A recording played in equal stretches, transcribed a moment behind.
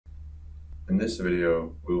In this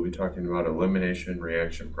video, we will be talking about elimination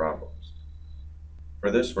reaction problems.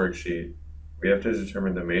 For this worksheet, we have to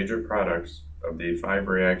determine the major products of the 5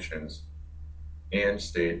 reactions and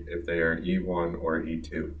state if they are E1 or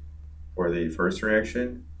E2. For the first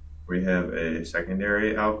reaction, we have a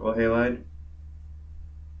secondary alkyl halide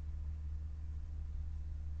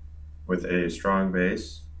with a strong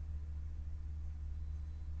base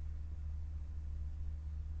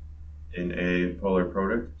in a polar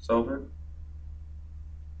product solvent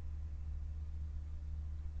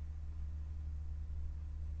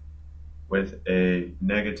with a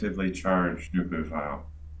negatively charged nucleophile.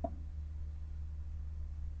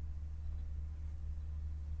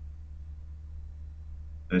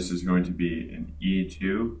 This is going to be an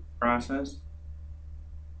E2 process,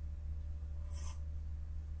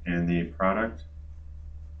 and the product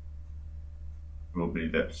will be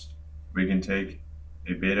this. We can take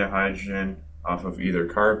a beta hydrogen off of either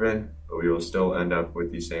carbon, but we will still end up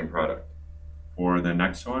with the same product. For the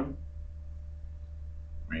next one,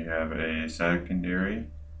 we have a secondary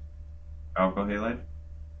alkyl halide,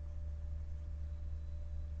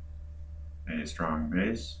 a strong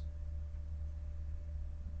base,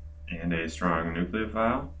 and a strong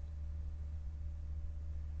nucleophile.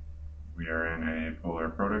 We are in a polar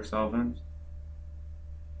product solvent,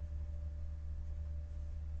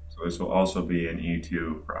 so this will also be an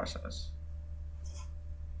E2 process.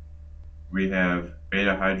 We have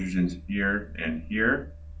beta hydrogens here and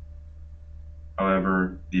here.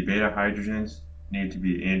 However, the beta hydrogens need to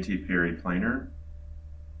be anti-periplanar,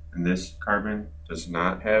 and this carbon does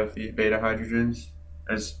not have the beta hydrogens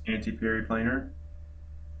as anti-periplanar,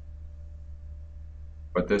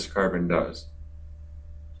 but this carbon does.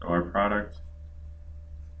 So our product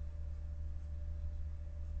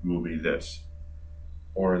will be this.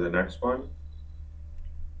 For the next one,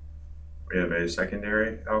 we have a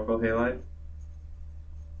secondary alkyl halide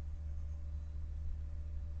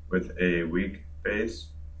with a weak base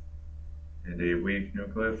and a weak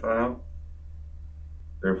nucleophile.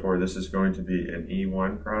 Therefore, this is going to be an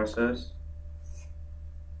E1 process.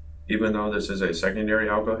 Even though this is a secondary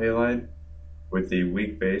alkyl halide with the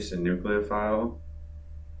weak base and nucleophile,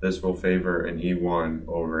 this will favor an E1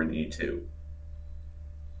 over an E2.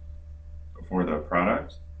 For the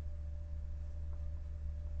product,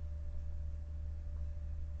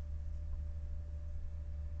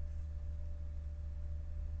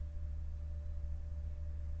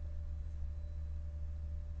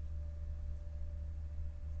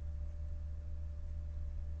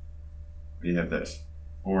 we have this.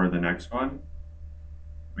 For the next one,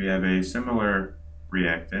 we have a similar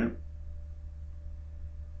reactant.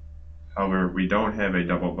 However, we don't have a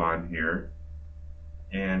double bond here,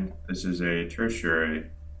 and this is a tertiary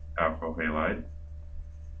alkyl halide.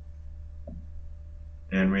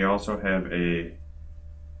 And we also have a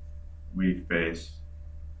weak base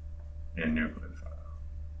and nucleophile.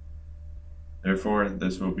 Therefore,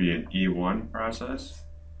 this will be an E1 process,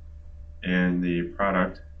 and the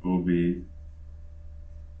product will be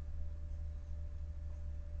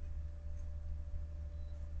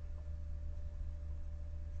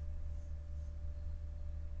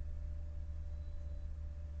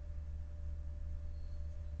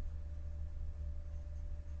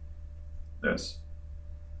this.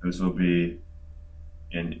 This will be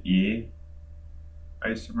an E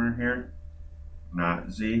isomer here,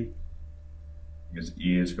 not Z, because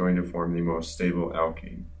E is going to form the most stable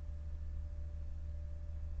alkene.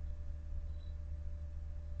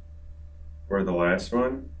 For the last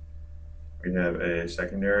one, we have a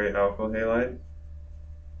secondary alkyl halide,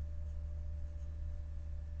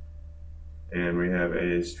 and we have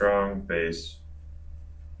a strong base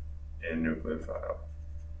and nucleophile.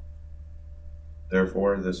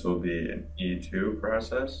 Therefore, this will be an E2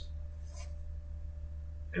 process,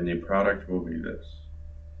 and the product will be this.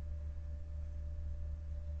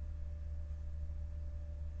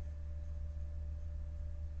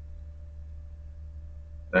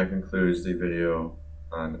 That concludes the video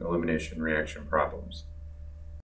on elimination reaction problems.